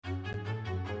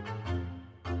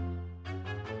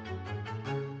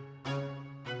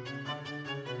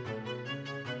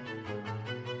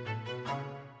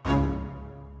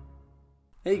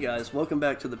Hey guys, welcome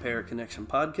back to the Pair Connection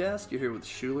podcast. You're here with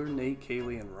Schuler, Nate,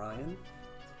 Kaylee, and Ryan.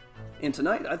 And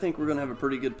tonight, I think we're going to have a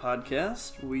pretty good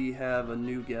podcast. We have a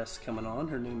new guest coming on.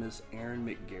 Her name is Erin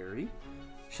McGarry.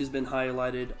 She's been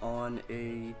highlighted on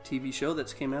a TV show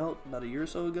that's came out about a year or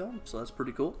so ago, so that's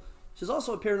pretty cool. She's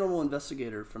also a paranormal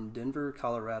investigator from Denver,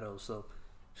 Colorado, so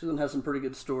she's going to have some pretty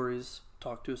good stories to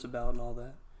talk to us about and all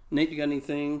that. Nate, you got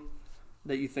anything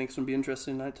that you think's going to be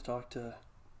interesting tonight to talk to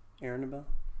Erin about?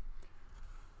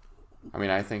 I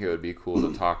mean, I think it would be cool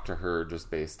to talk to her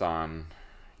just based on,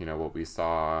 what we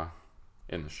saw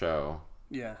in the show.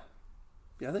 Yeah,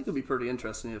 I think it'll be pretty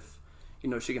interesting if,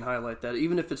 she can highlight that,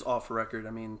 even if it's off record. I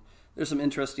mean, there's some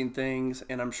interesting things,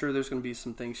 and I'm sure there's going to be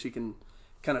some things she can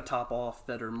kind of top off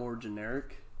that are more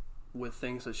generic with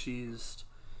things that she's,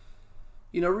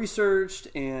 researched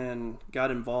and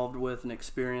got involved with and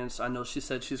experienced. I know she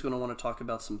said she's going to want to talk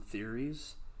about some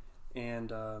theories,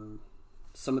 and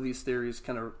some of these theories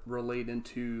kind of relate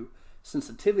into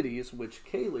sensitivities, which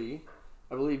Kaylee,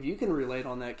 I believe you can relate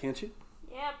on that, can't you?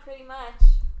 Yeah, pretty much.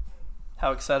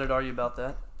 How excited are you about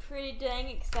that? Pretty dang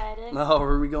excited. Oh,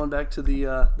 are we going back to the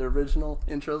original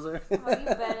intros there? Oh, you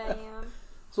bet I am.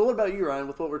 So what about you, Ryan,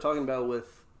 with what we're talking about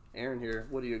with Erin here?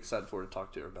 What are you excited for to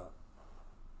talk to her about?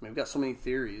 I mean, we've got so many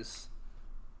theories.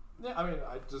 Yeah, I mean,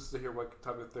 just to hear what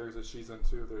type of theories that she's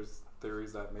into. There's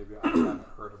theories that maybe I haven't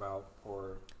heard about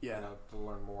or, to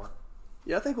learn more.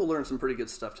 Yeah, I think we'll learn some pretty good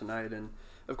stuff tonight. And,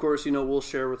 of course, we'll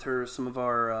share with her some of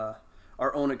our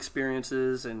own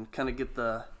experiences and kind of get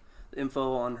the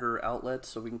info on her outlets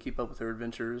so we can keep up with her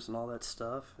adventures and all that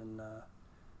stuff and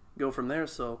go from there.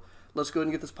 So let's go ahead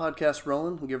and get this podcast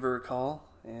rolling and give her a call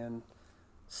and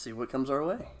see what comes our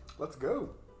way. Let's go.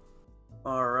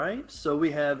 All right. So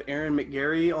we have Erin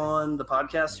McGarry on the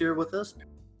podcast here with us.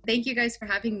 Thank you guys for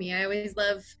having me. I always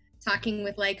love talking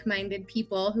with like-minded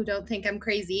people who don't think I'm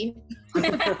crazy.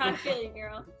 I'm kidding,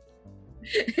 girl.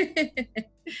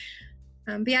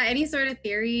 But yeah, any sort of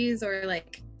theories or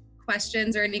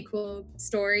questions or any cool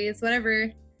stories,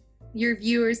 whatever your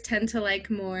viewers tend to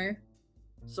like more.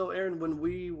 So Erin, when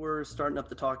we were starting up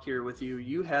the talk here with you,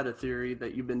 you had a theory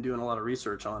that you've been doing a lot of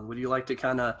research on. Would you like to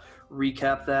kind of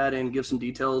recap that and give some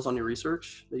details on your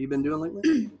research that you've been doing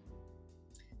lately?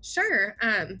 Sure.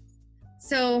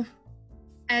 So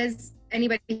as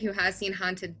anybody who has seen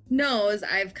Haunted knows,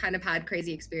 I've kind of had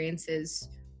crazy experiences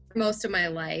for most of my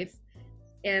life.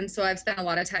 And so I've spent a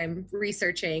lot of time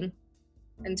researching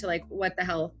into what the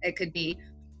hell it could be.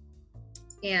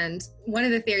 And one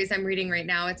of the theories I'm reading right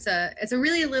now, it's a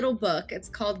really little book. It's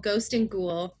called Ghost and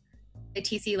Ghoul by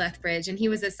T.C. Lethbridge. And he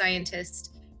was a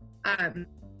scientist in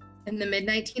the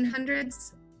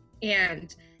mid-1900s.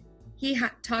 And he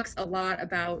talks a lot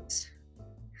about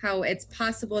how it's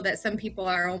possible that some people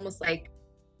are almost like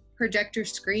projector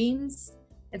screens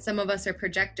and some of us are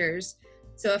projectors.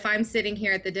 So if I'm sitting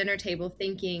here at the dinner table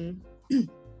thinking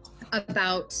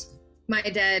about my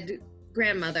dead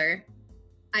grandmother,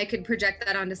 I could project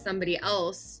that onto somebody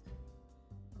else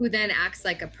who then acts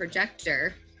like a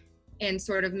projector and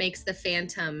sort of makes the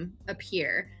phantom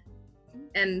appear.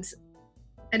 And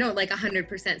I don't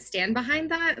 100% stand behind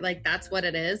that. That's what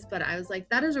it is. But I was like,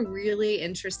 that is a really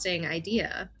interesting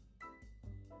idea.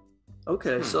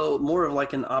 Okay, so more of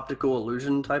an optical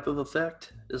illusion type of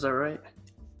effect. Is that right?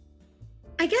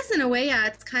 I guess in a way, yeah,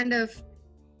 it's kind of,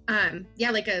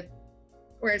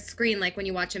 or a screen, when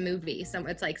you watch a movie,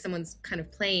 it's like someone's kind of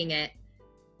playing it.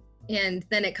 And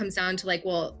then it comes down to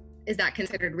well, is that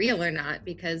considered real or not?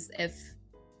 Because if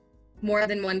more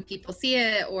than one people see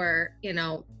it or,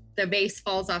 the vase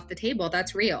falls off the table,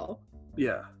 that's real.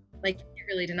 Yeah. You can't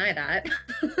really deny that.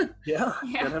 Yeah,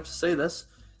 I'd have to say that's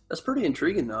pretty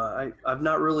intriguing though. I've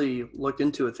not really looked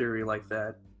into a theory like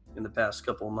that in the past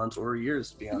couple of months or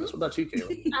years, to be honest. What about you,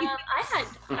 Kaylee?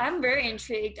 I'm very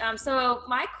intrigued. So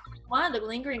one of the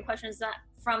lingering questions that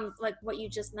from what you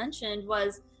just mentioned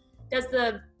was, does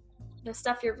the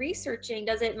stuff you're researching,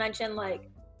 does it mention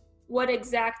what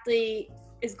exactly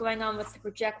is going on with the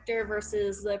projector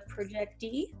versus the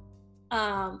projectee?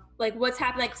 What's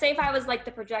happening? Say if I was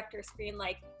the projector screen,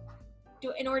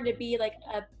 in order to be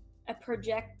a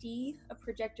projectee, a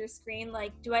projector screen,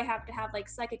 do I have to have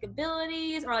psychic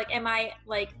abilities, or am I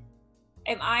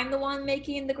the one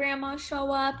making the grandma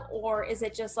show up, or is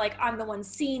it just I'm the one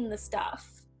seeing the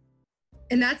stuff?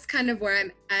 And that's kind of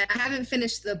where I haven't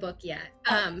finished the book yet.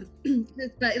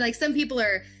 But some people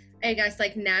are, I guess,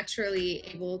 naturally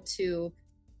able to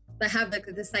have the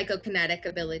psychokinetic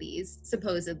abilities,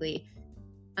 supposedly.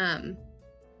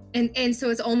 And so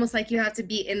it's almost you have to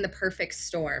be in the perfect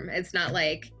storm. It's not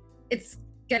it's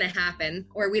gonna happen,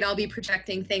 or we'd all be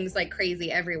projecting things like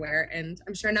crazy everywhere, and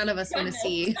I'm sure none of us want to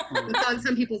see what's on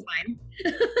some people's mind.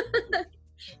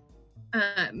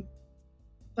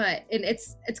 But and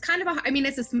it's kind of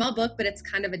it's a small book, but it's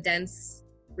kind of a dense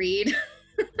read.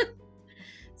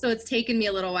 So it's taken me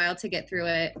a little while to get through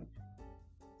it.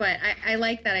 But I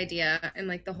like that idea, and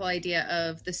like the whole idea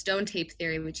of the stone tape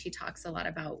theory, which he talks a lot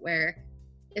about, where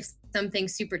if something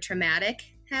super traumatic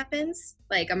happens,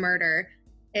 like a murder,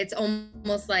 it's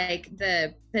almost like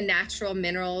the natural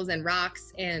minerals and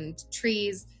rocks and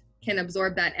trees can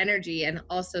absorb that energy and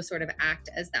also sort of act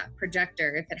as that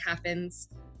projector if it happens,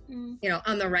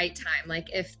 on the right time. Like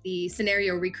if the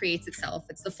scenario recreates itself,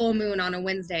 it's the full moon on a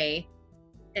Wednesday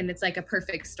and it's like a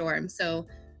perfect storm. So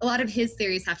a lot of his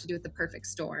theories have to do with the perfect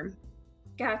storm.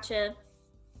 Gotcha.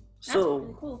 That's So,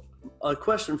 pretty cool. a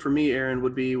question for me, Aaron,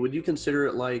 would you consider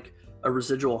it like a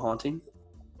residual haunting?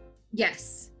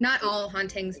 Yes, not all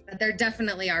hauntings, but there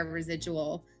definitely are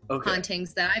residual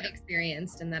hauntings that I've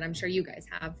experienced and that I'm sure you guys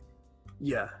have.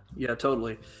 Yeah,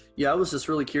 totally. Yeah, I was just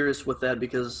really curious with that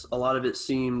because a lot of it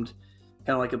seemed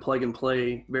kind of like a plug and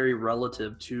play, very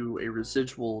relative to a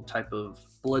residual type of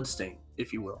bloodstain,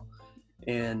 if you will.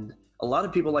 And a lot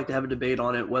of people like to have a debate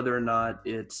on it, whether or not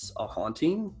it's a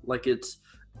haunting, like it's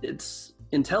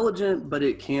intelligent, but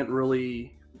it can't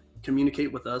really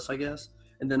communicate with us, I guess.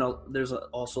 And then there's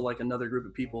also like another group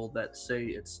of people that say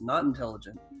it's not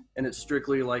intelligent and it's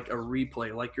strictly like a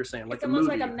replay, like you're saying, like It's a almost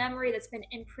movie. like a memory that's been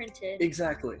imprinted.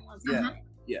 Exactly. Yeah.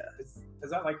 Yeah. Is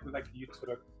that like you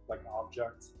took like an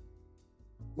object?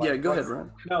 Yeah, go ahead,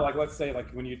 Ryan. No, like let's say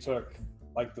like when you took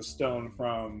like the stone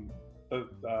from the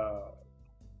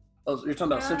Oh, you're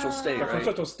talking about Central State, from right?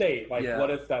 Central State. Like, Yeah. what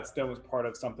if that stone was part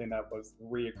of something that was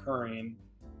reoccurring?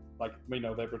 Like, they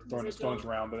were throwing the stones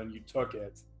around, but then you took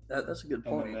it, That's a good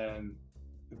point. and then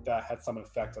that had some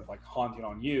effect of like haunting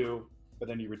on you, but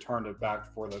then you returned it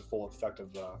back for the full effect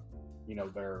of the,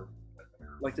 their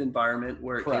Like the environment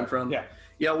where it came Correct. from. Yeah.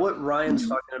 Yeah, what Ryan's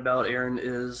talking about, Aaron,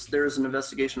 is there's an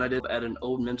investigation I did at an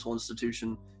old mental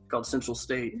institution called Central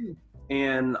State.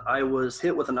 And I was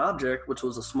hit with an object, which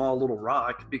was a small little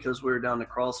rock, because we were down in a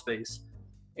crawl space.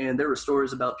 And there were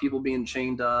stories about people being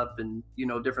chained up and,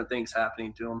 different things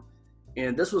happening to them.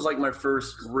 And this was like my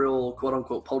first real quote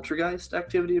unquote poltergeist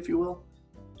activity, if you will.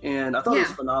 And I thought it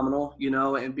was phenomenal,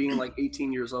 and being like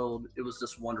 18 years old, it was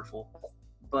just wonderful.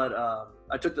 But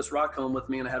I took this rock home with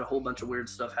me and I had a whole bunch of weird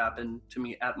stuff happen to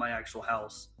me at my actual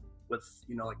house with,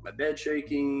 like my bed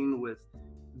shaking, with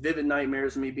vivid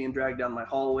nightmares of me being dragged down my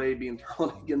hallway, being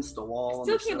thrown against the wall. I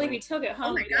still can't believe you took it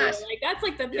home. Oh my gosh. Like that's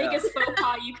like the biggest faux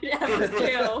pas you could ever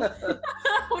do.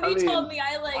 When you told me,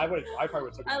 I probably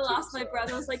would have I lost my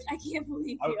breath. I was like, I can't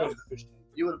believe I would you. put it in the fish tank.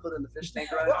 You would have put it in the fish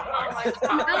tank, right? Oh my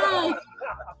god. Oh,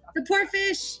 the poor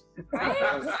fish. Right?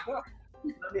 I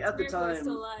mean, at the Miracle it's time,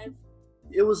 still alive.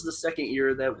 it was the second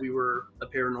year that we were a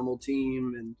paranormal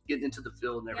team and getting into the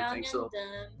field and everything. Young So and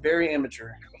dumb. very amateur,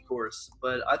 of course.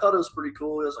 But I thought it was pretty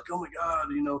cool. I was like, oh my God,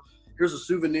 here's a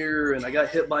souvenir and I got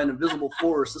hit by an invisible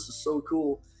force. This is so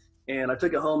cool. And I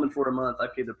took it home and for a month I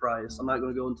paid the price. I'm not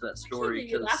going to go into that I can't story believe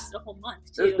you because lasted a whole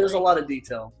month too. there's a Like, lot of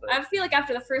detail. But I feel like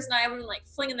after the first night, I would have like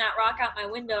flinging that rock out my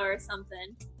window or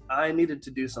something. I needed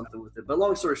to do something with it. But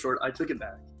long story short, I took it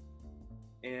back.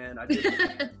 And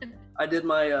I did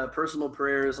my personal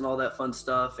prayers and all that fun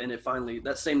stuff, and it finally,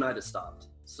 that same night, it stopped.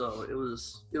 So it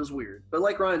was weird. But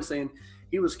like Ryan's saying,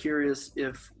 he was curious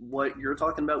if what you're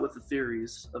talking about with the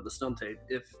theories of the stone tape,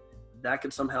 if that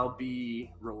could somehow be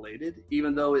related.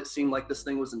 Even though it seemed like this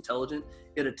thing was intelligent,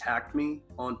 it attacked me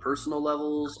on personal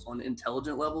levels, on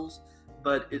intelligent levels,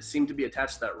 but it seemed to be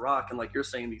attached to that rock. And like you're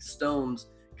saying, these stones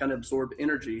kind of absorb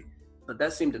energy, but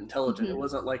that seemed intelligent. It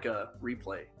wasn't like a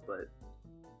replay. But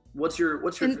what's your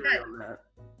theory on that?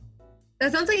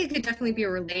 That sounds like it could definitely be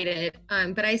related,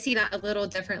 but I see that a little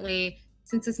differently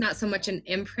since it's not so much an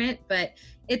imprint, but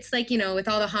it's like, with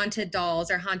all the haunted dolls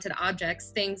or haunted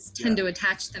objects, things tend to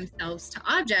attach themselves to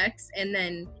objects, and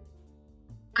then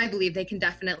I believe they can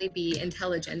definitely be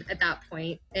intelligent at that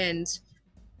point. And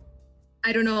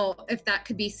I don't know if that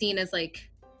could be seen as like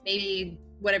maybe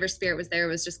whatever spirit was there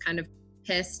was just kind of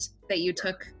pissed that you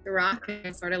took the rock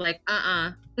and sort of like,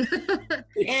 Yeah.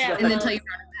 and then tell you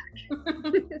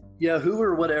Yeah, who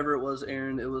or whatever it was,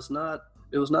 Aaron, it was not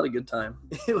a good time.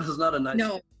 It was not a nice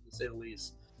time, to say the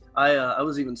least. I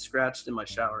was even scratched in my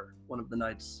shower one of the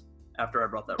nights after I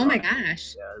brought that rock. Oh my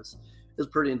gosh. Yeah, it was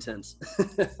pretty intense.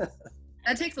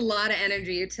 That takes a lot of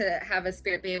energy to have a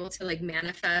spirit be able to like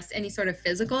manifest any sort of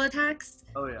physical attacks.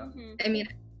 Oh yeah. I mean,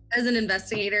 as an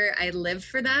investigator, I live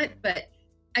for that, but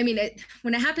I mean,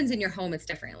 when it happens in your home, it's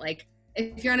different. Like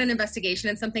if you're on an investigation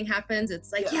and something happens,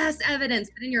 it's like, yes, evidence.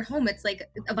 But in your home, it's like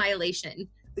a violation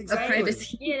of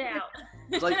privacy. Get out.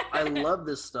 It's like, I love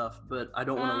this stuff, but I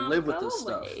don't want to live with this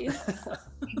stuff.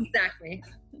 Exactly.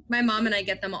 My mom and I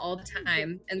get them all the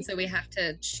time, and so we have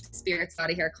to spirits out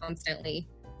of here constantly.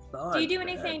 Do you do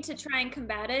anything to try and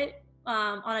combat it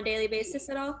on a daily basis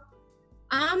at all?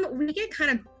 We get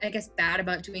kind of, I guess, bad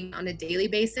about doing it on a daily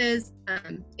basis.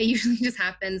 It usually just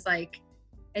happens like,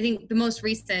 I think the most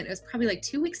recent, it was probably like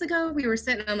 2 weeks ago, we were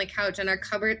sitting on the couch and our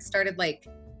cupboard started like,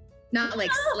 not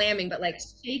like slamming, but like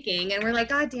shaking. And we're like,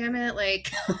 God damn it.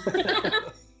 Like,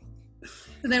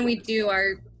 so then we do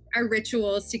our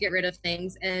rituals to get rid of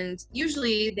things. And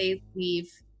usually they leave,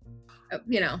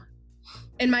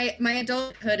 and my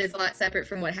adulthood is a lot separate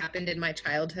from what happened in my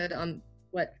childhood on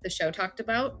what the show talked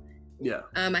about. Yeah.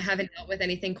 I haven't dealt with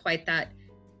anything quite that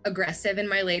aggressive in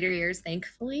my later years,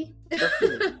 thankfully.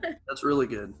 That's really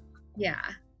good. Yeah.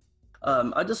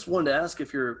 I just wanted to ask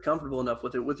if you're comfortable enough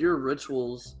with it. With your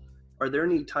rituals, are there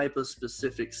any type of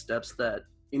specific steps that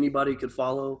anybody could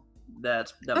follow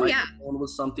that might be on with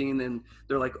something and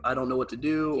they're like, I don't know what to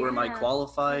do, or am I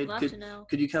qualified? I'd love to know.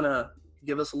 Could you kind of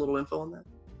give us a little info on that?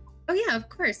 Oh yeah, of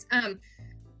course.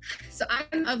 So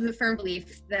I'm of the firm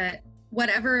belief that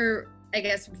whatever, I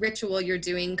guess, ritual you're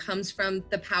doing comes from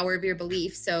the power of your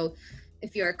belief. So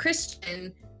if you're a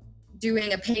Christian,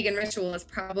 doing a pagan ritual is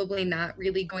probably not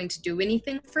really going to do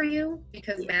anything for you,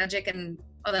 because magic and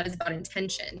all that is about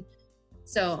intention.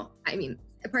 So, I mean,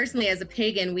 personally as a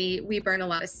pagan, we burn a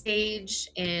lot of sage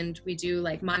and we do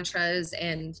like mantras,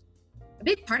 and a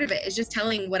big part of it is just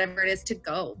telling whatever it is to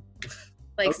go.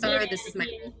 Like, sorry, this is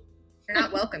you're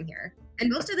not welcome here.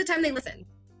 And most of the time they listen.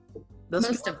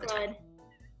 Most of the time.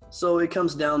 So it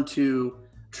comes down to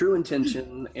true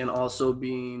intention and also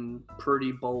being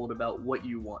pretty bold about what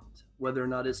you want, whether or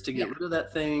not it's to get rid of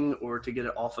that thing or to get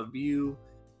it off of you.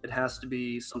 It has to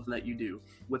be something that you do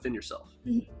within yourself.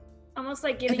 Almost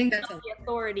like giving yourself the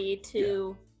authority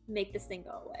to make this thing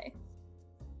go away.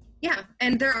 Yeah,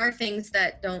 and there are things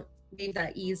that don't leave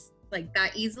that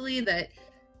easily that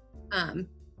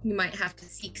you might have to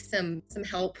seek some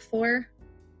help for.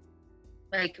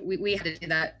 Like we had to do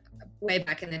that way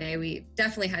back in the day. We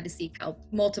definitely had to seek help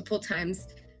multiple times.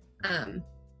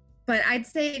 But I'd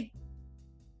say,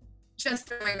 just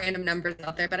throwing random numbers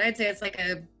out there, but I'd say it's like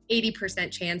a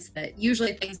 80% chance that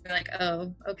usually things are like,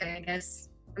 oh, okay, I guess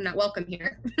I'm not welcome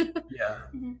here. Yeah.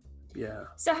 Mm-hmm. Yeah.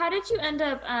 So how did you end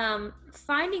up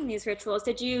finding these rituals?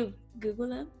 Did you Google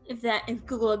them, if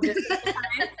Google existed at the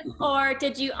time? Or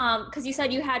did you, because you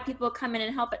said you had people come in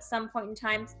and help at some point in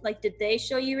time, like did they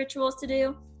show you rituals to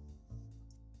do?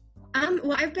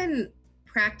 Well, I've been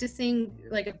practicing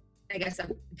a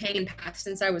pagan path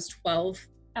since I was 12.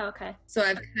 Oh, okay. So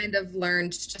I've kind of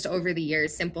learned just over the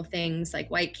years simple things like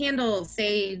white candles,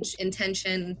 sage,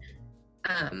 intention.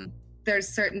 There's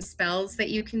certain spells that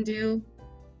you can do.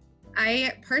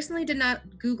 I personally did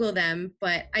not Google them,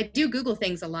 but I do Google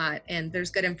things a lot, and there's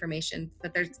good information.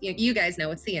 But there's, you guys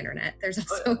know, it's the internet. There's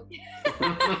also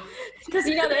because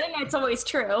the internet's always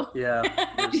true. Yeah,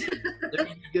 there's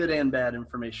good and bad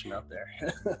information out there.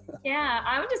 Yeah,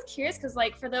 I'm just curious because,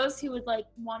 for those who would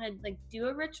want to do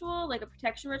a ritual, like a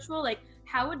protection ritual,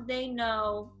 how would they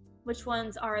know which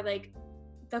ones are the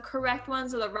correct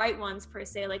ones or the right ones per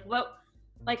se?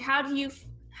 How do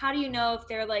you know if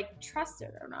they're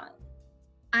trusted or not?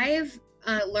 I've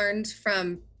learned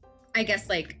from, I guess,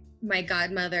 my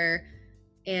godmother,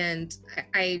 and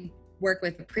I work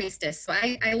with a priestess. So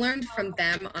I learned from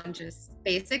them on just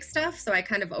basic stuff. So I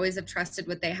kind of always have trusted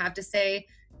what they have to say.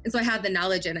 And so I have the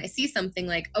knowledge, and I see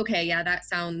something okay, yeah, that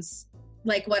sounds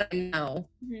like what I know,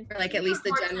 or at least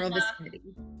the general vicinity.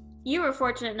 You were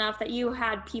fortunate enough that you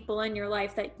had people in your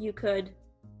life that you could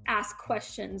ask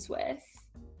questions with.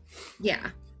 Yeah.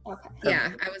 Okay.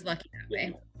 Yeah, I was lucky that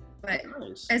way. But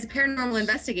as paranormal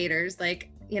investigators,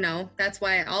 that's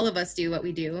why all of us do what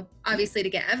we do. Obviously to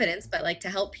get evidence, but to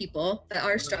help people that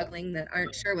are struggling, that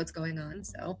aren't sure what's going on.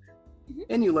 So.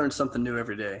 And you learn something new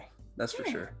every day. That's for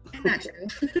sure. Not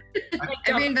true.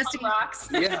 Every investigation. Rocks.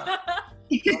 Yeah.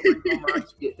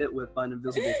 Rocks get hit with by an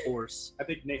invisible force. I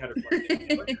think Nate had a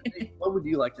question. What would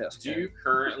you like to ask? Do you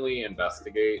currently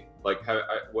investigate?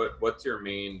 What's your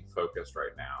main focus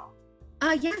right now?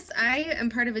 Yes, I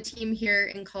am part of a team here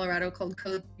in Colorado called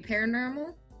Code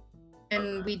Paranormal,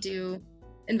 and we do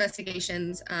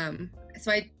investigations.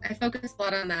 So I focus a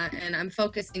lot on that, and I'm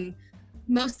focusing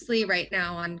mostly right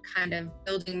now on kind of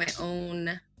building my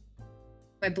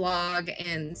blog,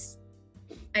 and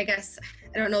I guess,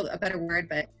 I don't know a better word,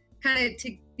 but kind of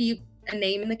to be a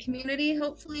name in the community,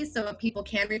 hopefully, so people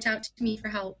can reach out to me for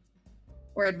help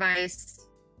or advice.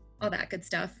 all that good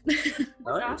stuff. Nice.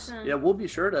 awesome. Yeah, we'll be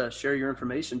sure to share your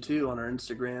information too on our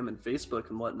Instagram and Facebook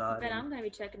and whatnot. But I'm gonna be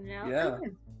checking it out. Yeah.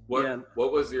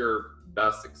 What was your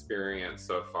best experience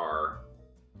so far?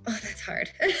 Oh, that's hard.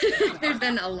 There's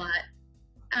been a lot.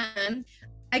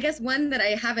 I guess one that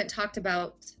I haven't talked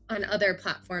about on other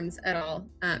platforms at all,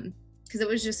 because it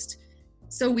was just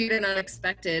so weird and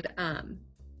unexpected.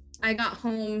 I got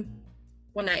home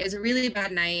one night. It was a really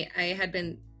bad night. I had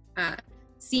been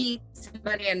seeing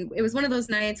somebody, and it was one of those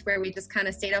nights where we just kind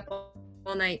of stayed up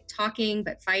all night talking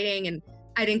but fighting, and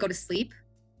I didn't go to sleep,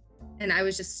 and I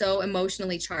was just so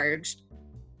emotionally charged.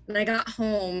 And I got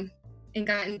home and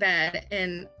got in bed,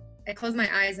 and I closed my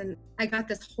eyes, and I got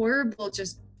this horrible,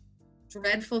 just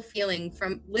dreadful feeling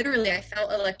from literally, I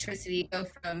felt electricity go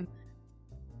from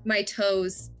my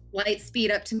toes, light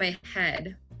speed up to my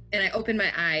head. And I opened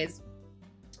my eyes,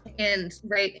 and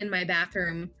right in my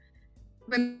bathroom,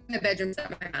 my bedroom's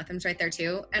up, my bathroom's right there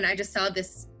too. And I just saw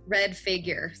this red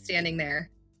figure standing there,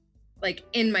 like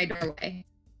in my doorway.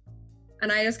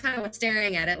 And I just kind of was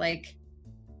staring at it, like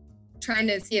trying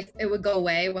to see if it would go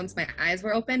away once my eyes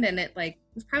were opened. And it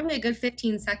was probably a good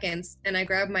 15 seconds. And I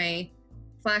grabbed my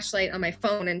flashlight on my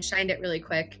phone and shined it really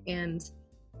quick. And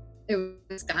it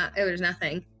was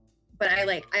nothing. But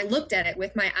I looked at it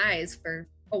with my eyes for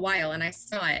a while, and I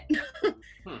saw it.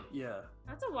 Yeah.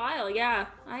 That's a while. Yeah,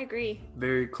 I agree.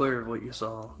 Very clear of what you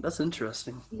saw. That's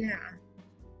interesting. Yeah.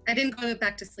 I didn't go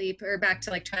back to sleep or back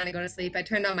to trying to go to sleep. I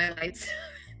turned on my lights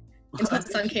until the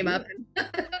sun came up. Do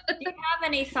you have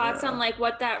any thoughts on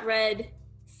what that red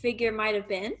figure might have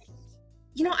been?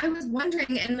 I was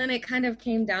wondering, and then it kind of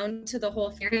came down to the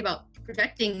whole theory about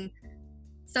projecting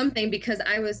something, because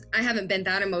I haven't been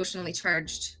that emotionally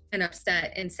charged and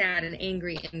upset and sad and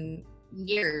angry in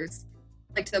years,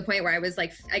 to the point where I was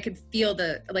I could feel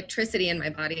the electricity in my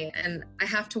body. And I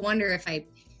have to wonder if my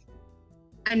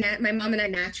mom and I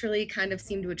naturally kind of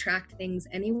seem to attract things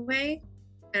anyway.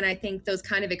 And I think those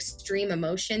kind of extreme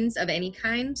emotions of any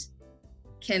kind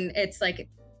it's like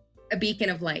a beacon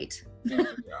of light. Yeah.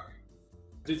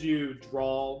 Did you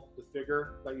draw the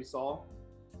figure that you saw?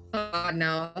 Oh,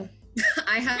 no.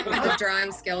 I have the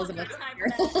drawing skills of a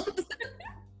 5-year-old.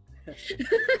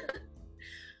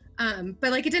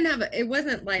 But it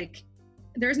wasn't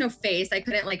there was no face. I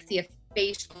couldn't see a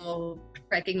facial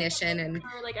recognition, and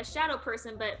or a shadow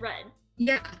person, but red.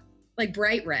 Yeah,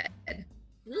 bright red.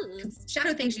 Ooh.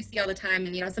 Shadow things you see all the time,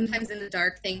 and sometimes in the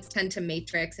dark things tend to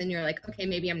matrix, and you're like, okay,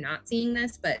 maybe I'm not seeing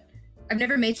this, but I've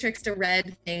never matrixed a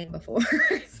red thing before.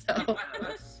 So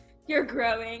you're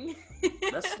growing.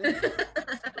 That's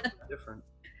different.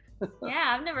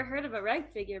 Yeah, I've never heard of a red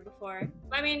figure before.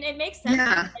 I mean, it makes sense.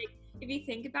 Yeah. If you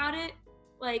think about it,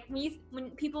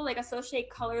 when people associate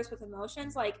colors with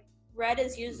emotions, red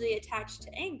is usually attached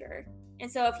to anger.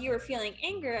 And so if you were feeling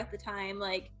anger at the time,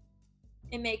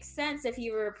 it makes sense if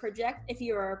you were a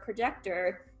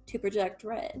projector to project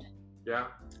red. Yeah.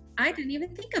 I didn't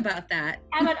even think about that.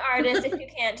 I'm an artist, if you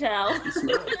can't tell. I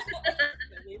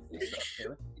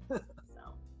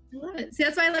love it. See,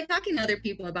 that's why I like talking to other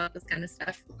people about this kind of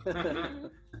stuff.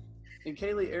 And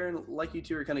Kaylee, Aaron, like you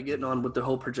two are kind of getting on with the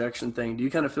whole projection thing. Do you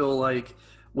kind of feel like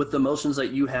with the emotions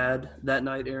that you had that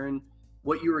night, Aaron,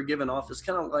 what you were giving off is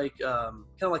kind of like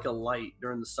a light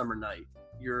during the summer night?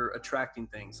 You're attracting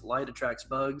things. Light attracts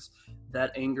bugs.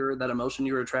 That anger, that emotion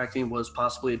you were attracting was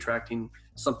possibly attracting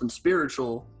something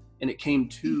spiritual, and it came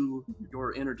to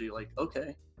your energy.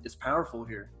 Okay, it's powerful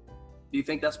here. Do you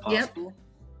think that's possible? Yep.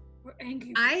 We're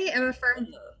angry. I am a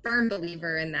firm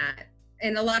believer in that.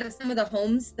 And some of the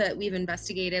homes that we've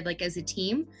investigated, as a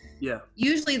team,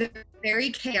 usually they're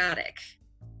very chaotic.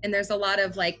 And there's a lot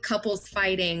of couples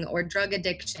fighting or drug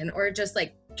addiction or just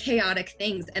chaotic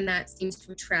things. And that seems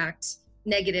to attract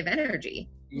negative energy.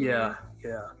 Yeah.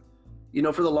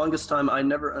 For the longest time, I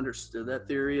never understood that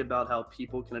theory about how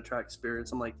people can attract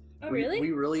spirits. I'm like, really?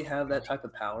 We really have that type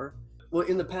of power? Well,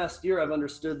 in the past year, I've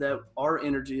understood that our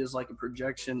energy is like a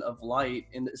projection of light,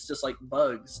 and it's just like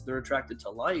bugs. They're attracted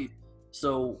to light.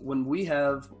 So when we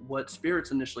have what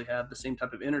spirits initially have, the same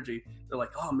type of energy, they're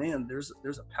like, oh man, there's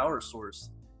a power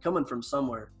source coming from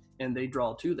somewhere, and they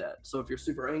draw to that. So if you're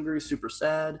super angry, super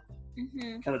sad,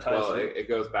 kind of ties. Well, it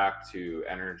goes back to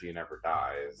energy never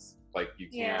dies. You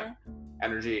can't.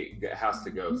 Energy has to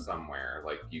go somewhere.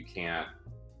 You can't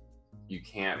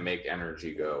make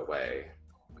energy go away.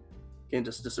 Can't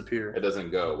just disappear. It doesn't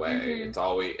go away. It's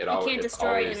always. You can't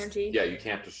destroy energy. Yeah, you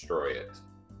can't destroy it.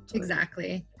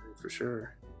 Exactly. For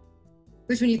sure.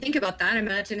 Which, when you think about that,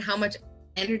 imagine how much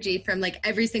energy from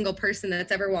every single person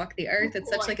that's ever walked the earth. It's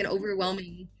such an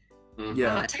overwhelming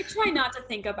Yeah. I try not to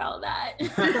think about that.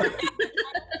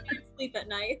 sleep at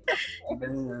night.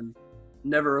 Man,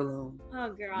 never alone. Oh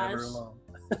gosh. Never alone.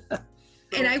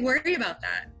 And I worry about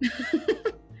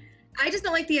that. I just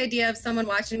don't like the idea of someone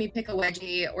watching me pick a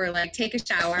wedgie or like take a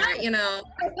shower, you know.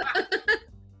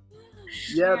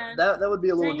 Yeah, that would be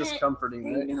a little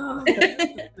discomforting, right? I know.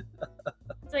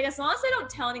 It's like, as long as I don't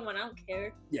tell anyone, I don't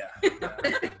care. Yeah.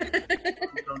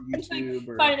 On YouTube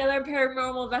or... Find another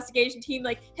paranormal investigation team,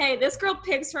 like, hey, this girl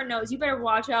picks her nose. You better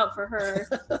watch out for her.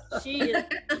 She is.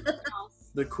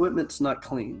 The equipment's not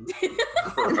clean.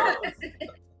 Gross.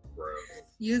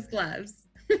 Use gloves.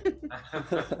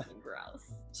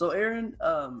 Gross. So, Aaron,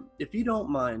 if you don't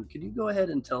mind, could you go ahead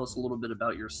and tell us a little bit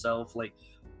about yourself? Like,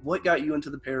 what got you into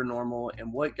the paranormal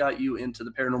and what got you into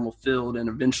the paranormal field and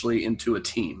eventually into a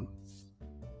team?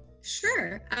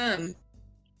 Sure. I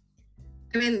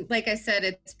mean, like I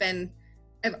said,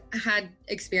 I've had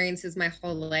experiences my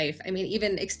whole life. I mean,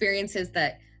 even experiences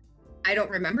that I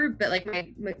don't remember, but like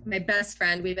my best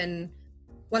friend,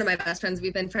 one of my best friends,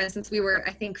 we've been friends since we were,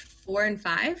 I think, 4 and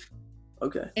 5.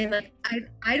 Okay. And like,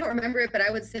 I don't remember it, but I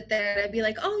would sit there and I'd be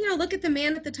like, oh, look at the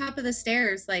man at the top of the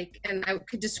stairs. Like, and I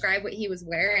could describe what he was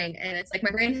wearing. And it's like, my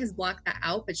brain has blocked that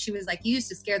out, but she was like, you used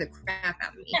to scare the crap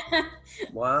out of me.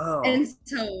 Wow. And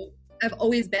so I've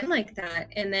always been like that.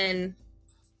 And then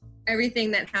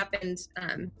everything that happened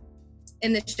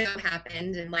in the show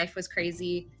happened and life was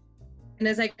crazy. And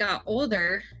as I got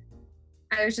older,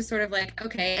 I was just sort of like,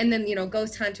 okay. And then,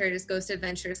 Ghost Hunters, Ghost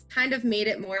Adventures kind of made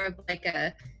it more of like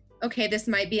okay, this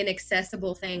might be an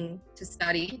accessible thing to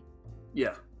study.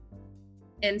 Yeah.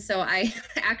 And so I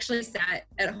actually sat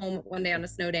at home one day on a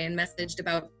snow day and messaged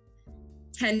about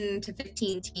 10 to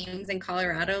 15 teams in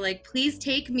Colorado, like, please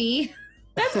take me.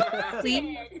 That's what I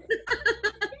Please. did.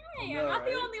 Hey, I'm not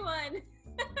the only one.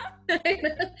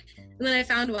 And then I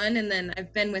found one, and then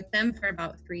I've been with them for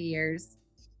about 3 years.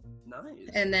 Nice.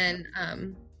 And then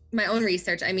my own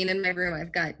research. I mean, in my room,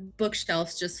 I've got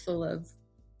bookshelves just full of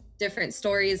different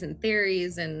stories and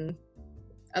theories and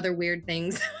other weird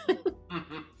things.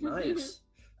 Nice.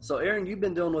 So, Aaron, you've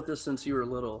been dealing with this since you were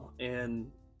little, and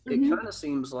it kind of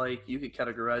seems like you could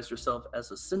categorize yourself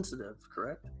as a sensitive,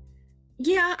 correct?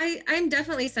 Yeah, I'm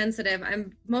definitely sensitive.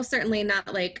 I'm most certainly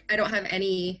not like, I don't have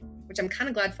any, which I'm kind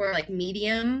of glad for, like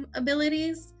medium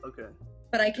abilities. Okay.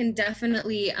 But I can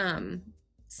definitely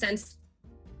sense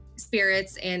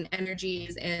spirits and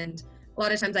energies, and a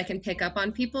lot of times I can pick up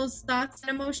on people's thoughts and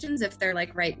emotions if they're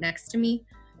like right next to me.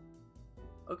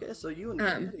 Okay, so you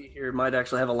and Katie here might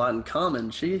actually have a lot in common.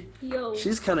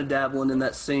 She's kind of dabbling in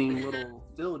that same little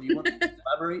field. You want to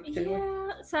elaborate, Taylor?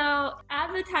 Yeah. So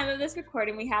at the time of this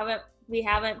recording, we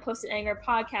haven't posted any of our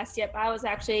podcast yet, but I was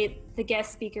actually the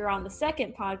guest speaker on the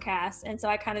second podcast, and so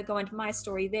I kind of go into my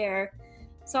story there.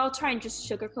 So I'll try and just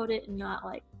sugarcoat it and not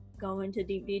like go into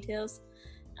deep details.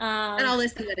 And I'll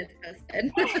listen when it's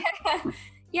posted.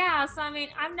 Yeah, so I mean,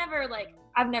 I've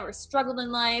never struggled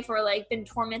in life or like been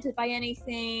tormented by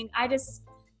anything. I just,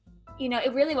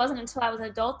 it really wasn't until I was an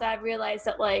adult that I realized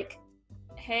that like,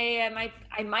 hey,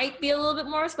 I might be a little bit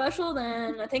more special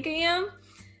than I think I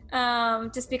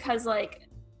am. Just because like,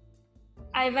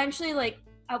 I eventually like,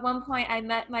 at one point I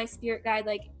met my spirit guide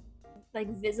like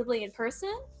visibly in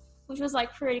person, which was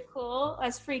like pretty cool. I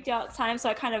was freaked out at the time, so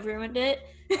I kind of ruined it.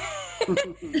 Well,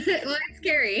 it's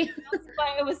scary.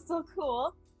 But it was still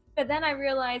cool. But then I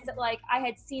realized that like I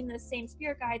had seen the same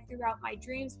spirit guide throughout my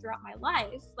dreams, throughout my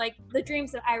life. Like the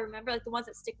dreams that I remember, like the ones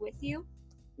that stick with you.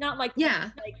 Not like,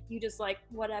 like you just like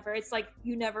whatever. It's like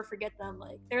you never forget them.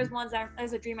 Like there's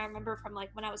a dream I remember from like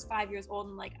when I was 5 years old,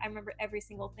 and like I remember every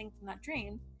single thing from that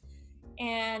dream.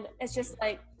 And it's just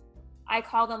like I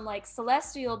call them like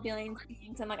celestial beings.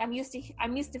 And like I'm used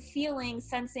to feeling,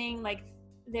 sensing like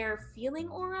their feeling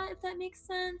aura, if that makes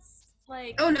sense.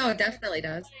 Like, oh no, it definitely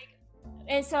does.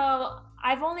 And so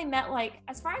I've only met like,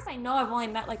 as far as I know, I've only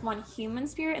met like one human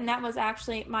spirit, and that was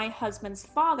actually my husband's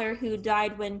father, who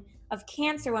died of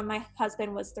cancer when my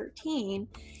husband was 13.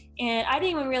 And I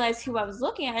didn't even realize who I was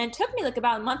looking at. And it took me like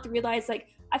about a month to realize like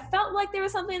I felt like there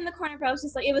was something in the corner, but I was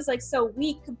just like, it was like so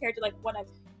weak compared to like what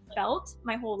I've felt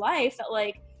my whole life, that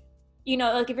like,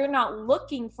 like if you're not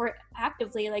looking for it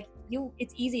actively, like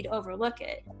it's easy to overlook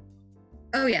it.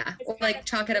 Oh yeah, or like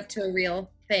chalk it up to a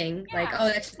real thing. Yeah. Like, oh,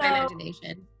 that's just my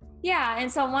imagination. Yeah, and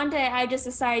so one day I just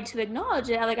decided to acknowledge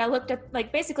it. Like I looked at,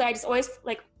 like basically I just always,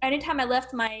 like anytime I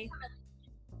left my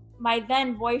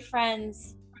then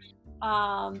boyfriend's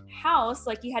house,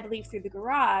 like you had to leave through the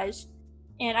garage,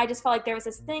 and I just felt like there was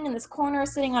this thing in this corner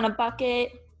sitting on a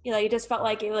bucket. You just felt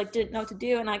like it like didn't know what to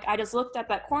do, and like I just looked at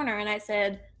that corner and I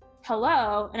said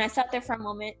hello, and I sat there for a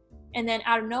moment, and then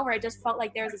out of nowhere I just felt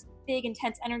like there was this big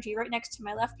intense energy right next to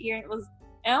my left ear, and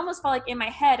I almost felt like in my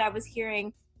head I was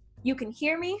hearing, "You can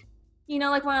hear me," you know,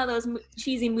 like one of those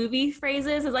cheesy movie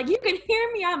phrases. It's like, "You can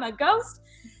hear me, I'm a ghost."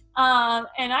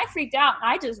 And I freaked out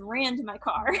and I just ran to my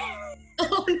car.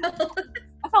 Oh no.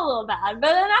 I felt a little bad, but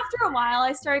then after a while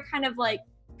I started kind of like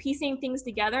piecing things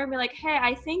together and be like, hey,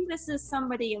 I think this is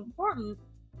somebody important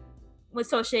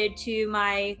associated to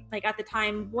my, like at the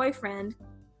time, boyfriend.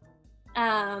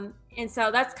 And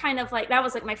so that's kind of like, that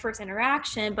was like my first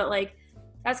interaction, but like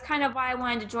that's kind of why I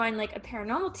wanted to join like a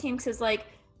paranormal team, because like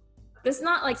this is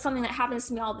not like something that happens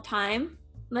to me all the time.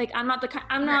 Like I'm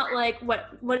not like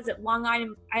what is it, Long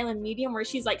Island medium, where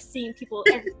she's like seeing people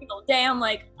every single day. I'm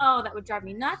like, oh, that would drive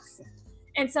me nuts.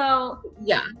 And so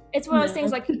yeah, it's one of those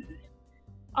things like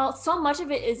so much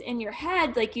of it is in your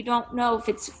head, like you don't know if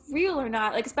it's real or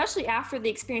not, like especially after the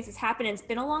experience has happened and it's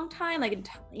been a long time, like,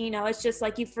 you know, it's just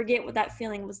like you forget what that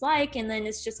feeling was like, and then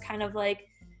it's just kind of like,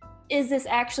 is this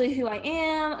actually who I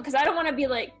am? Because I don't want to be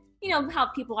like, you know, how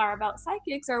people are about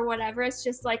psychics or whatever. It's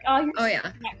just like, oh, you're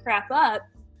making that crap up.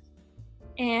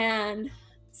 And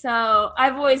so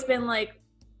I've always been like,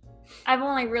 I've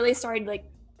only really started like,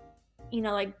 you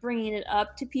know, like bringing it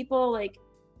up to people like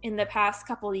in the past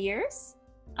couple of years.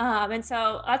 And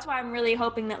so that's why I'm really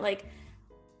hoping that like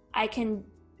I can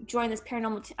join this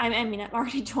paranormal team. I mean, I've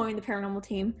already joined the paranormal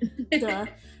team. Duh.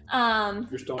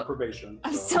 You're still on probation.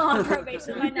 I'm still on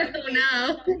probation. I know.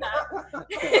 No.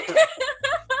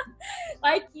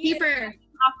 Like Keeper.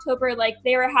 October, like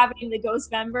they were having the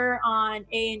Ghostvember on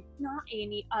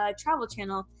Travel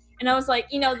Channel, and I was like,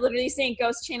 you know, literally seeing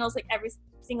ghost channels like every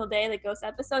single day, like ghost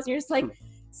episodes. And you're just like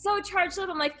so charged up.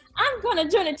 I'm like, I'm gonna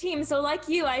join a team. So like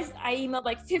you, I emailed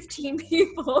like 15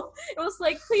 people. It was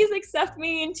like, please accept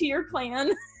me into your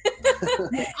clan.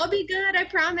 I'll be good, I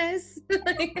promise.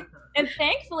 And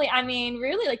thankfully, I mean,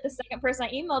 really, like the second person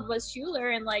I emailed was Schuler,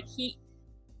 and like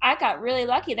I got really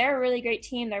lucky. They're a really great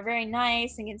team. They're very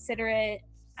nice and considerate.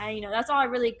 And, you know, that's all I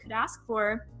really could ask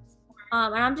for.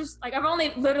 And I'm just like, I've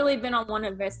only literally been on one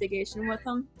investigation with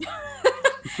them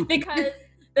because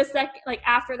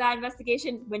after that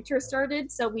investigation, winter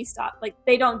started. So we stopped. Like,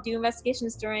 they don't do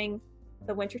investigations during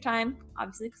the winter time,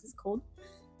 obviously, because it's cold.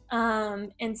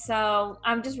 And so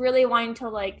I'm just really wanting to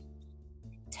like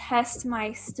test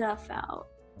my stuff out,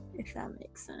 if that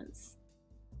makes sense.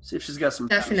 See if she's got some.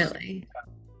 Definitely.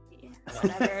 Yeah,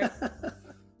 whatever.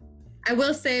 I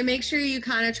will say, make sure you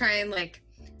kind of try and like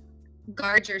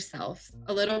guard yourself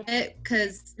a little bit,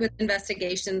 because with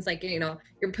investigations, like, you know,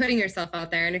 you're putting yourself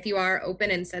out there, and if you are open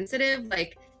and sensitive,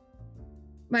 like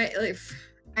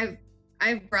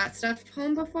I've brought stuff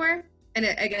home before, and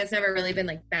it's never really been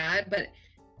like bad, but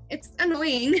it's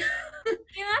annoying.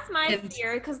 Yeah, that's my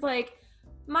fear, because like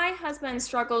my husband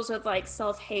struggles with like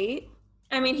self-hate.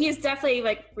 I mean, he's definitely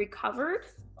like recovered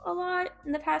a lot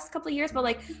in the past couple of years, but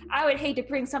like I would hate to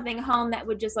bring something home that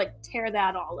would just like tear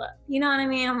that all up, you know what I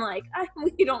mean? I'm like,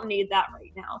 we don't need that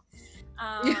right now.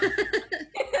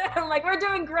 I'm like, we're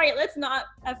doing great, let's not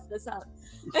F this up.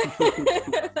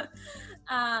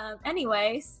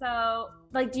 Anyway, so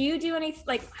like, do you do any,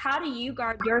 like, how do you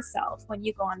guard yourself when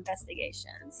you go on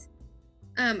investigations?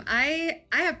 I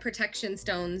have protection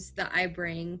stones that I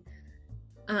bring,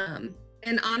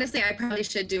 and honestly, I probably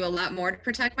should do a lot more to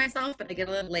protect myself, but I get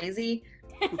a little lazy.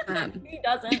 He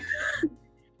doesn't.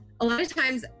 A lot of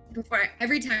times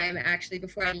every time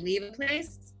before I leave a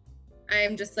place,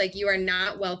 I'm just like, you are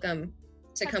not welcome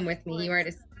to come with me. You are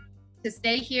to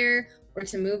stay here or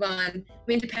to move on. I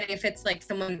mean, depending if it's like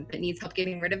someone that needs help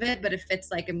getting rid of it, but if it's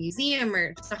like a museum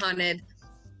or just a haunted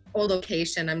old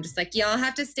location, I'm just like, y'all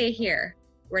have to stay here.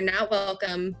 We're not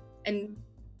welcome. And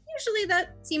usually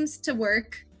that seems to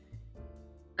work.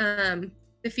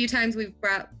 The few times we've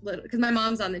brought because my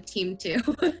mom's on the team too.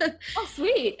 Oh,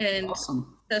 sweet. And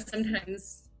awesome. So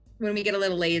sometimes when we get a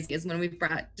little lazy is when we've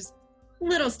brought just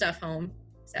little stuff home.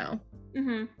 So.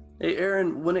 Mm-hmm. Hey,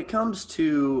 Erin, when it comes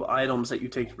to items that you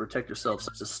take to protect yourself,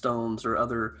 such as stones or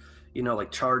other, you know, like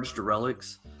charged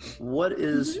relics, what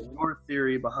is your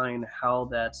theory behind how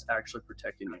that's actually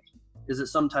protecting you? Is it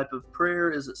some type of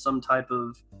prayer? Is it some type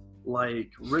of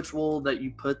like ritual that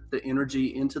you put the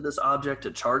energy into this object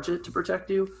to charge it to protect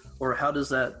you, or how does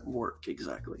that work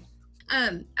exactly?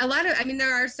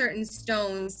 There are certain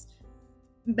stones,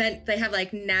 but they have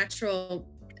like natural,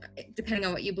 depending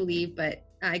on what you believe, but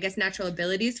I guess natural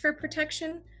abilities for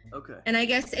protection. Okay. And I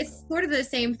guess it's sort of the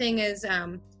same thing as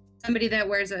somebody that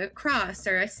wears a cross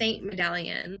or a saint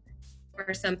medallion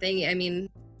or something. I mean,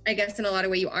 I guess in a lot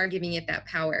of ways you are giving it that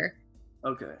power.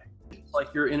 Okay.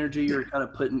 Like your energy you're kind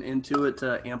of putting into it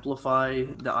to amplify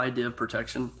the idea of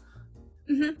protection.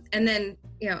 Mm-hmm. And then,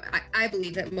 you know, I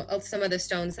believe that some of the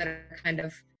stones that are kind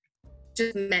of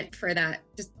just meant for that,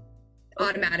 just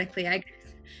automatically. I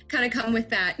kind of come with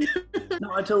that.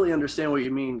 No, I totally understand what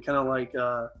you mean. Kind of like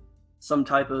some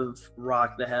type of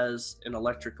rock that has an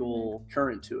electrical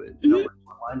current to it. You know, like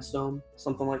limestone,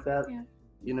 something like that. Yeah.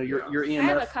 You know, your EMF. I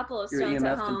have a couple of Your stones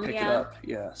EMF at home. can pick it Yeah. up.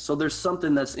 Yeah. So there's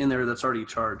something that's in there that's already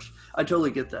charged. I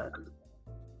totally get that.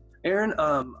 Aaron,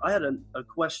 I had a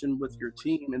question with your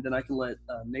team, and then I can let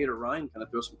Nate or Ryan kind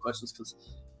of throw some questions because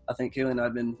I think Kayla and I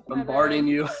have been bombarding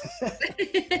you.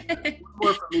 One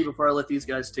more from me before I let these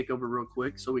guys take over real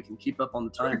quick so we can keep up on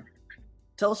the time.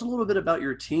 Tell us a little bit about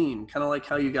your team, kind of like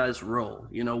how you guys roll.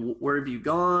 You know, where have you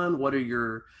gone? What are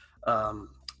your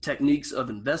techniques of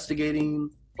investigating?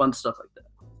 Fun stuff like that.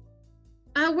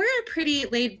 We're a pretty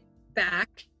laid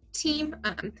back team.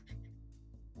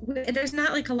 There's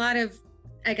not like a lot of,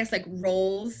 I guess, like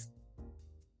roles.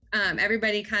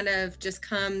 Everybody kind of just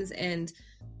comes, and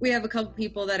we have a couple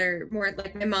people that are more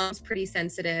like, my mom's pretty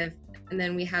sensitive, and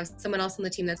then we have someone else on the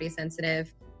team that's very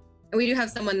sensitive, and we do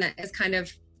have someone that is kind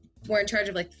of more in charge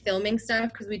of like filming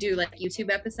stuff because we do like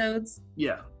YouTube episodes.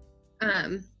 Yeah.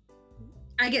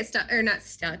 I get stuck, or not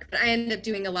stuck, but I end up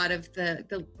doing a lot of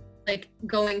the like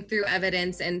going through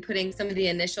evidence and putting some of the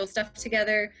initial stuff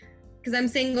together. Because I'm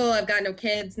single, I've got no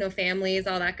kids, no families,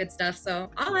 all that good stuff.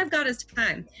 So all I've got is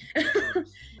time.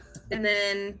 And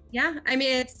then, yeah, I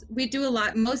mean, we do a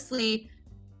lot, mostly,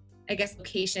 I guess,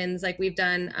 locations. Like we've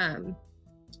done,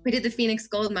 we did the Phoenix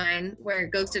Gold Mine where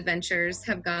Ghost Adventures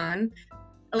have gone.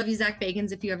 I love you, Zach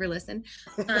Bagans, if you ever listen.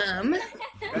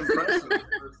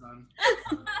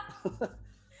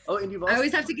 Oh, and you've also, I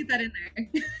always have to get that in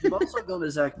there. You've also gone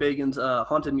to Zach Bagan's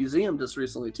Haunted Museum just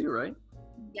recently too, right?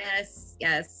 Yes,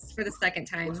 for the second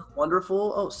time.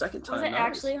 Wonderful. Oh, second time. Was it nice.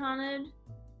 actually haunted?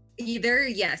 Either,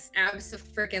 yes,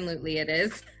 absolutely it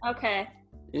is. Okay.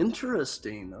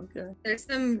 Interesting. Okay. There's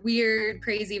some weird,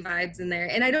 crazy vibes in there.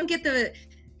 And I don't get the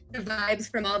vibes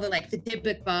from all the, like, the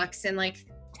Dybbuk box and, like,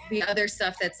 the other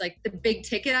stuff that's, like, the big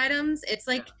ticket items. It's,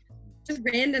 like, just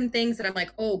random things that I'm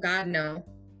like, oh, God, no.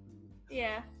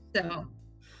 Yeah. So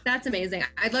that's amazing.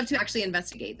 I'd love to actually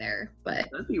investigate there, but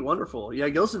That'd be wonderful. Yeah,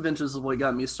 Ghost Adventures is what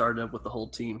got me started up with the whole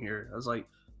team here. I was like,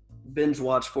 binge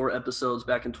watched 4 episodes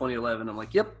back in 2011. I'm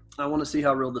like, yep, I want to see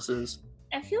how real this is.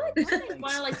 I feel like this is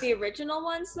one of like the original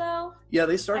ones though. Yeah,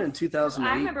 they started in 2008.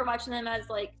 I remember watching them as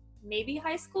like maybe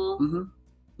high school. Mm-hmm.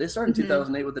 They started in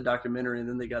 2008 with the documentary, and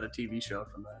then they got a TV show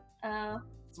from that.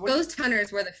 Ghost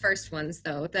Hunters were the first ones,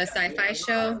 though. The sci-fi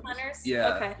show. Hunters?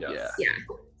 Yeah, Okay. yeah.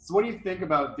 So what do you think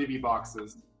about divvy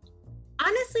boxes?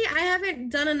 Honestly, I haven't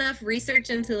done enough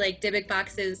research into like Dybbuk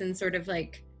boxes and sort of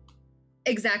like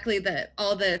exactly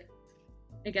all the,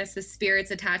 I guess, the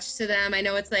spirits attached to them. I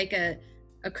know it's like a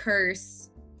curse,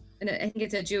 and I think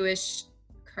it's a Jewish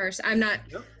curse. I'm not.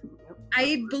 Yep.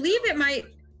 I believe it might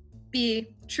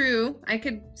be true. I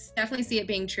could definitely see it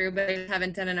being true, but I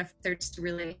haven't done enough research to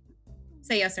really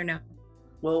say yes or no.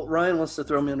 Well, Ryan wants to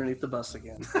throw me underneath the bus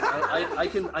again.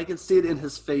 I can see it in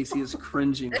his face. He is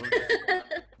cringing over that.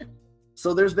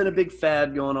 So there's been a big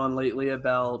fad going on lately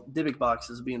about Dybbuk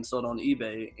boxes being sold on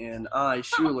eBay, and I,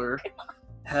 Schuler,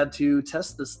 had to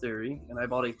test this theory, and I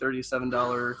bought a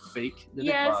 $37 fake Dybbuk box.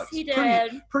 Yes, he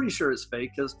did. Pretty sure it's fake,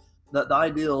 because the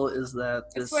ideal is that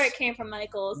I swear it came from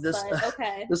Michael's, but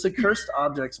okay. This accursed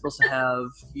object's supposed to have,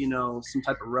 some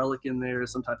type of relic in there,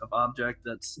 some type of object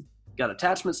that's got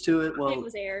attachments to it. Well, it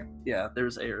was air. Yeah,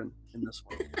 there's air in this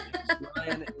one.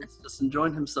 Ryan is just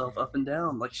enjoying himself up and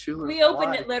down like Schuler. We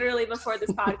opened it literally before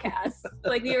this podcast.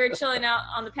 Like we were chilling out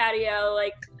on the patio,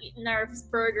 like eating our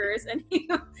burgers, and he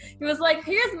was like,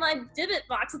 "Here's my Dybbuk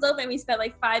box. It's open." We spent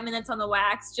like 5 minutes on the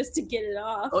wax just to get it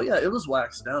off. Oh yeah, it was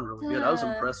waxed down really good. I was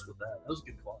impressed with that. That was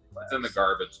good quality wax. It's in the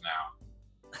garbage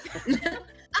now.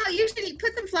 Oh, you should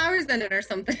put some flowers in it or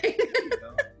something.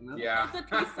 Yeah.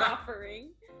 It's a peace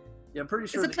offering. Yeah, I'm pretty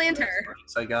sure It's a planter.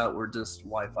 spikes I got were just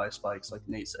Wi-Fi spikes, like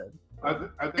Nate said.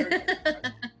 Are there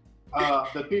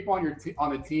the people on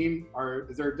on the team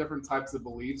is there different types of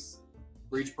beliefs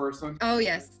for each person? Oh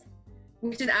yes,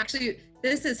 which is actually,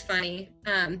 this is funny.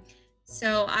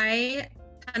 So I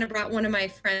kind of brought one of my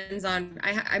friends on.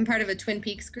 I'm part of a Twin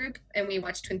Peaks group, and we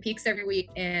watch Twin Peaks every week,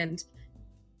 and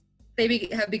they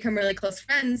have become really close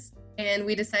friends, and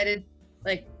we decided,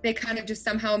 like, they kind of just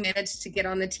somehow managed to get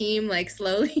on the team, like,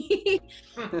 slowly.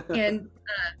 And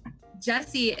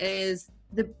Jesse is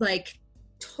the, like,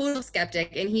 total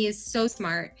skeptic, and he is so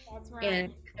smart. That's right.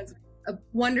 And has a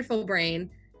wonderful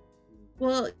brain.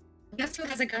 Well, guess who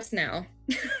has a ghost now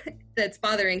that's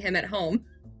bothering him at home?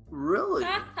 Really?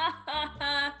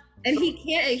 And he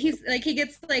can't,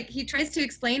 he tries to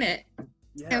explain it.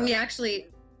 Yeah. And we actually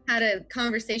had a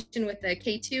conversation with the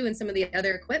K2 and some of the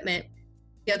other equipment.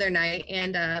 the other night,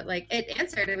 and like it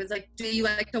answered. It was like, "Do you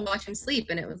like to watch him sleep?"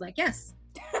 And it was like, "Yes."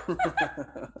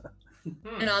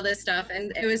 And all this stuff,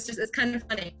 and it's kind of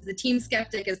funny. The team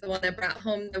skeptic is the one that brought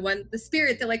home the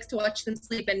spirit that likes to watch them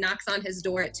sleep and knocks on his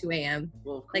door at 2 a.m.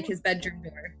 Well, cool. Like his bedroom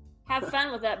door. Have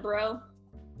fun with that, bro.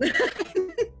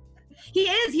 He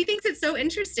is. He thinks it's so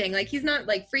interesting. Like he's not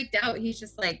like freaked out. He's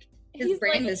just like his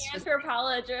brain like is an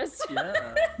anthropologist.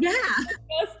 Yeah.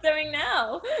 What's doing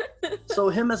now? So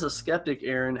him as a skeptic,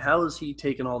 Aaron, how is he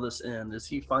taking all this in? Is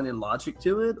he finding logic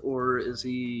to it, or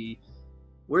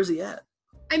where's he at?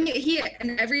 I mean,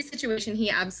 in every situation, he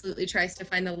absolutely tries to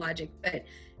find the logic, but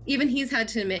even he's had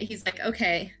to admit, he's like,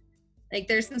 okay, like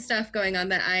there's some stuff going on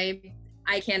that I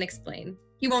can't explain.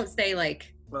 He won't say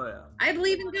like, oh, yeah. I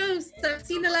believe in ghosts, I've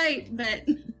seen the light, but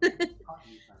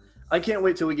I can't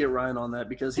wait till we get Ryan on that,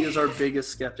 because he is our biggest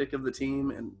skeptic of the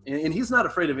team, and he's not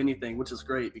afraid of anything, which is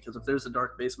great, because if there's a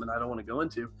dark basement I don't want to go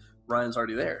into, Ryan's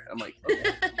already there. I'm like,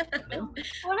 okay. Well, and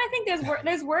I think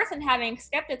there's worth in having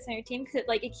skeptics on your team, because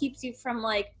it keeps you from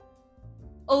because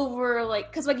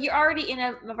you're already in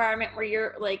an environment where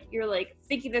you're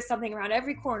thinking there's something around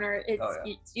every corner.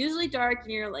 It's usually dark,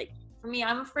 and you're like, for me,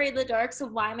 I'm afraid of the dark, so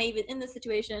why am I even in this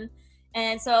situation?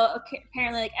 And so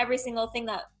apparently every single thing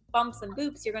that bumps and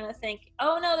boops, you're gonna think,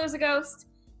 oh no, there's a ghost.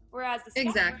 Whereas the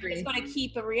skeptic is gonna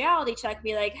keep a reality check and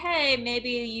be like, hey, maybe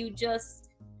you just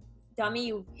dummy,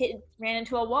 you ran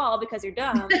into a wall because you're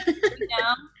dumb. You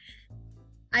know?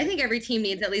 I think every team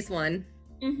needs at least one.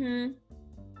 Mm-hmm.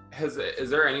 Is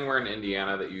there anywhere in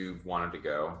Indiana that you've wanted to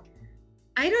go?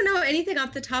 I don't know anything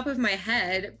off the top of my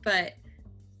head, but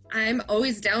I'm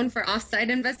always down for off-site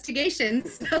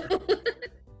investigations. So.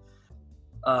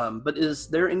 But is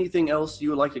there anything else you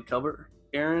would like to cover,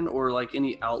 Aaron, or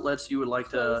any outlets you would like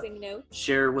to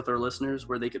share with our listeners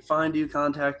where they could find you,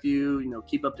 contact you,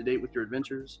 keep up to date with your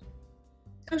adventures?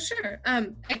 Oh, sure. I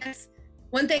guess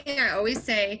one thing I always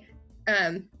say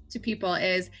to people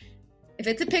is, if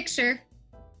it's a picture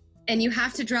and you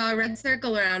have to draw a red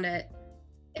circle around it,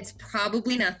 it's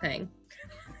probably nothing.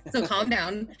 So calm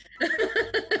down.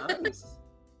 Nice.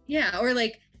 Yeah, or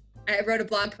I wrote a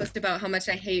blog post about how much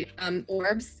I hate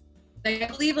orbs. I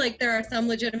believe there are some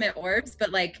legitimate orbs, but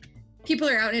people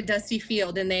are out in a dusty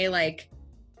field and they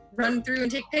run through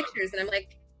and take pictures, and I'm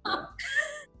like, oh,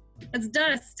 that's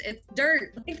dust, it's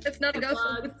dirt. That's not a ghost.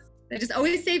 I just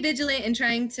always stay vigilant in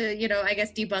trying to, I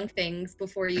guess, debunk things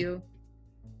before you,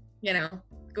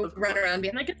 go run around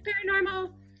being like, it's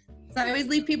paranormal. So I always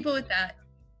leave people with that.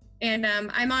 And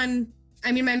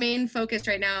my main focus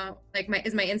right now,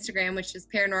 is my Instagram, which is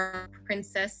Paranormal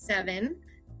Princess 7.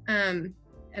 And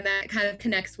that kind of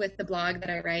connects with the blog that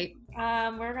I write.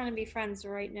 We're gonna be friends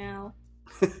right now.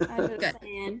 I'm just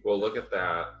saying. Well, look at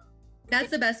that.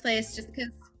 That's the best place, just because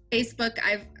Facebook,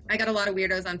 I got a lot of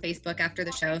weirdos on Facebook after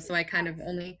the show, so I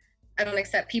don't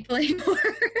accept people anymore.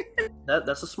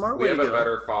 That's a smart way to go. We have a go.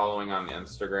 better following on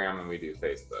Instagram than we do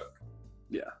Facebook.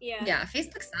 Yeah,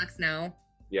 Facebook sucks now.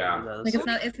 Yeah.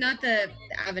 It's not the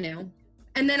avenue.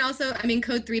 And then also,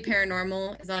 Code 3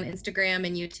 Paranormal is on Instagram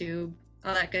and YouTube,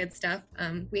 all that good stuff.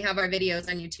 We have our videos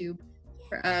on YouTube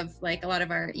of a lot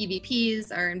of our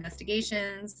EVPs, our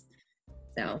investigations.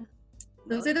 So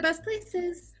those are the best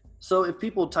places. So if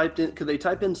people could they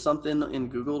type in something in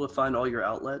Google to find all your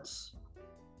outlets?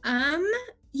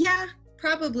 Yeah,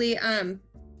 probably. I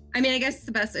guess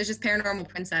the best is just Paranormal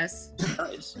Princess.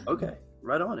 Nice. Okay.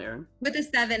 Right on, Aaron. With a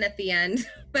 7 at the end.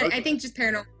 But okay. I think just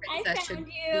Paranormal Princess I found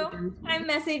you. I'm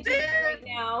messaging you right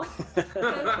now.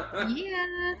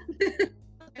 Yeah.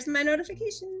 There's my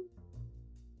notification.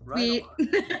 Right on.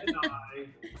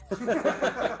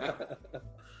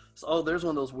 Oh, there's one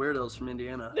of those weirdos from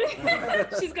Indiana.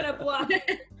 She's going to block.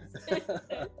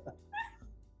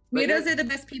 Weirdos are the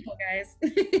best people, guys.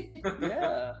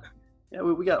 Yeah,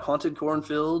 we got haunted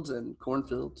cornfields and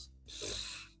cornfields.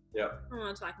 Yeah. I don't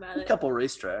want to talk about it. A couple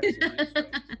racetracks.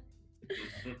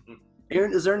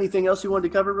 Aaron, is there anything else you wanted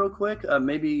to cover real quick?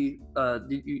 Maybe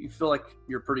do you feel like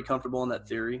you're pretty comfortable in that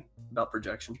theory about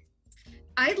projection?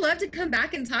 I'd love to come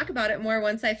back and talk about it more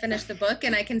once I finish the book,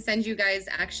 and I can send you guys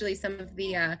actually some of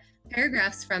the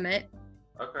paragraphs from it.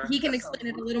 Okay. He can explain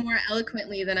it a little more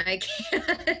eloquently than I can.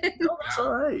 Oh, that's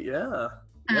all right. Yeah.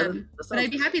 But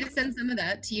I'd be happy to send some of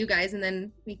that to you guys, and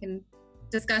then we can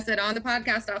discuss it on the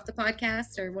podcast, off the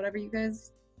podcast, or whatever you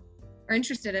guys are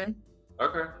interested in.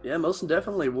 Okay. Yeah, most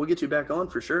definitely. We'll get you back on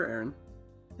for sure, Aaron.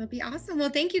 That'd be awesome. Well,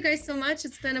 thank you guys so much.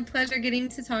 It's been a pleasure getting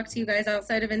to talk to you guys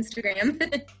outside of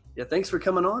Instagram. Yeah, thanks for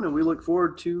coming on, and we look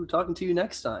forward to talking to you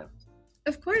next time.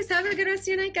 Of course. Have a good rest of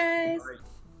your night, guys.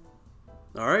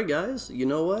 All right, guys. You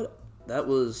know what? That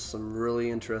was some really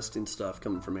interesting stuff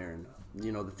coming from Aaron.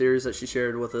 the theories that she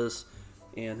shared with us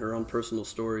and her own personal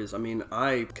stories. I mean,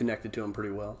 I connected to them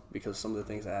pretty well because some of the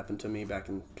things that happened to me back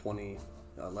in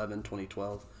 2011,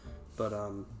 2012. But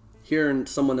hearing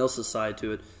someone else's side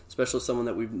to it, especially someone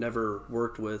that we've never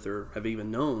worked with or have even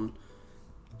known,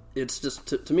 it's just,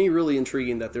 to me, really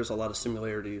intriguing that there's a lot of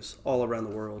similarities all around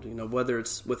the world. Whether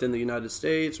it's within the United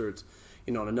States or it's,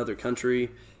 in another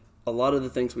country. A lot of the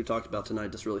things we talked about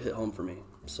tonight just really hit home for me.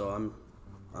 So I'm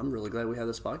really glad we had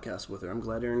this podcast with her. I'm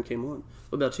glad Erin came on.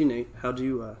 What about you, Nate? How do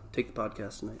you take the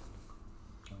podcast tonight?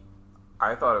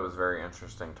 I thought it was very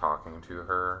interesting talking to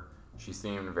her. She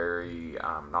seemed very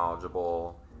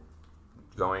knowledgeable,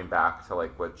 going back to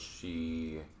like what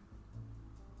she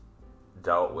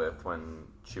dealt with when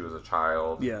she was a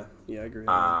child. Yeah, I agree.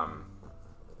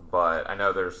 But I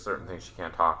know there's certain things she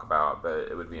can't talk about, but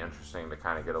it would be interesting to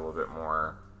kind of get a little bit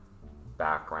more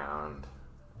background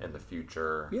in the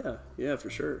future. Yeah, for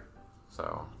sure.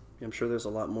 So I'm sure there's a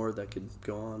lot more that could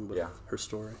go on with her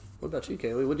story. What about you,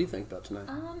 Kaylee? What do you think about tonight?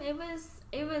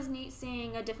 It was neat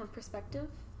seeing a different perspective.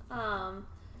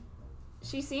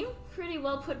 She seemed pretty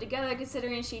well put together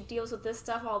considering she deals with this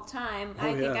stuff all the time.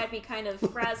 I think I'd be kind of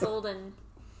frazzled and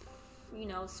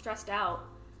stressed out.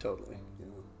 Totally.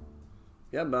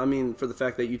 Yeah, but I mean, for the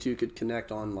fact that you two could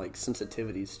connect on like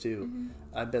sensitivities too,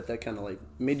 I bet that kind of like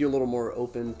made you a little more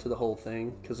open to the whole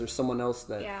thing because there's someone else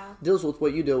that deals with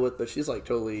what you deal with, but she's like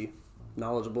totally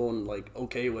knowledgeable and like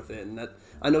okay with it. And that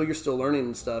I know you're still learning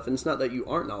and stuff, and it's not that you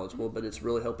aren't knowledgeable, but it's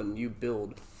really helping you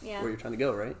build where you're trying to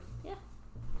go, right? Yeah.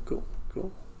 Cool.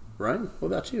 Ryan, what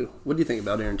about you? What do you think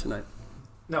about Erin tonight?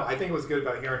 No, I think it was good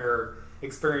about hearing her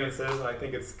experiences, and I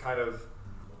think it's kind of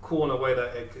cool in a way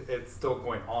that it's still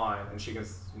going on, and she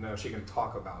can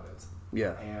talk about it.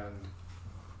 Yeah. And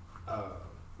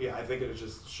I think it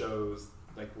just shows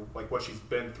like what she's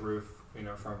been through,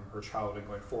 from her childhood and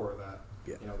going forward. That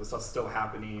this stuff's still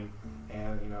happening,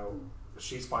 and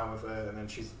she's fine with it. And then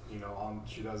she's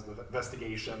she does the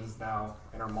investigations now,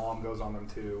 and her mom goes on them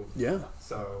too. Yeah.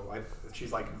 So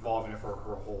she's like involved in it for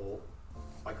her whole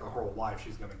life.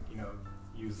 She's gonna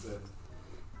use it.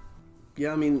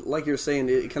 Yeah, I mean, like you're saying,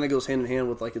 it kind of goes hand in hand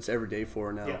with like it's every day for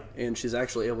her now. Yeah. And she's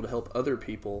actually able to help other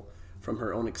people from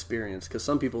her own experience because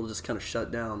some people just kind of shut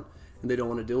down and they don't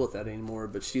want to deal with that anymore.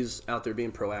 But she's out there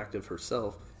being proactive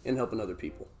herself and helping other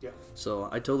people. Yeah. So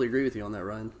I totally agree with you on that,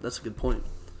 Ryan. That's a good point.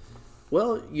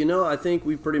 Well, I think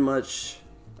we pretty much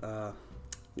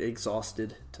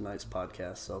exhausted tonight's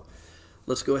podcast. So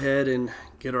let's go ahead and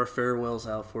get our farewells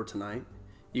out for tonight.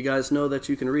 You guys know that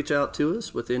you can reach out to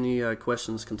us with any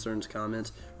questions, concerns,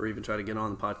 comments, or even try to get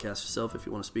on the podcast yourself if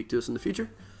you want to speak to us in the future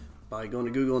by going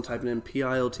to Google and typing in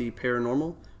PILT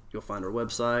Paranormal. You'll find our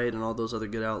website and all those other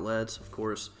good outlets. Of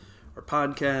course, our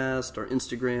podcast, our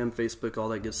Instagram, Facebook, all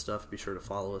that good stuff. Be sure to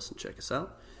follow us and check us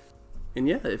out. And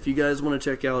yeah, if you guys want to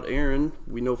check out Erin,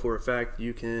 we know for a fact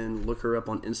you can look her up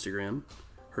on Instagram.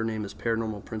 Her name is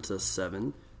Paranormal Princess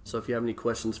 7. So if you have any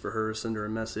questions for her, send her a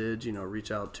message,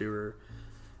 reach out to her.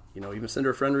 Even send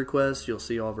her a friend request. You'll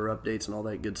see all of her updates and all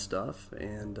that good stuff.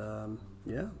 And,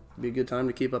 it'll be a good time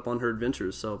to keep up on her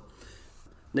adventures. So,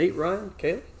 Nate, Ryan,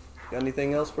 Kaylee, got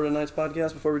anything else for tonight's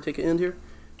podcast before we take an end here?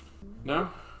 No.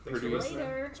 Thanks for listening.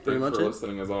 That's pretty much it.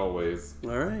 Listening as always.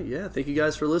 All right. Yeah. Thank you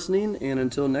guys for listening. And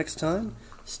until next time,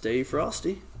 stay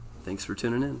frosty. Thanks for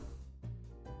tuning in.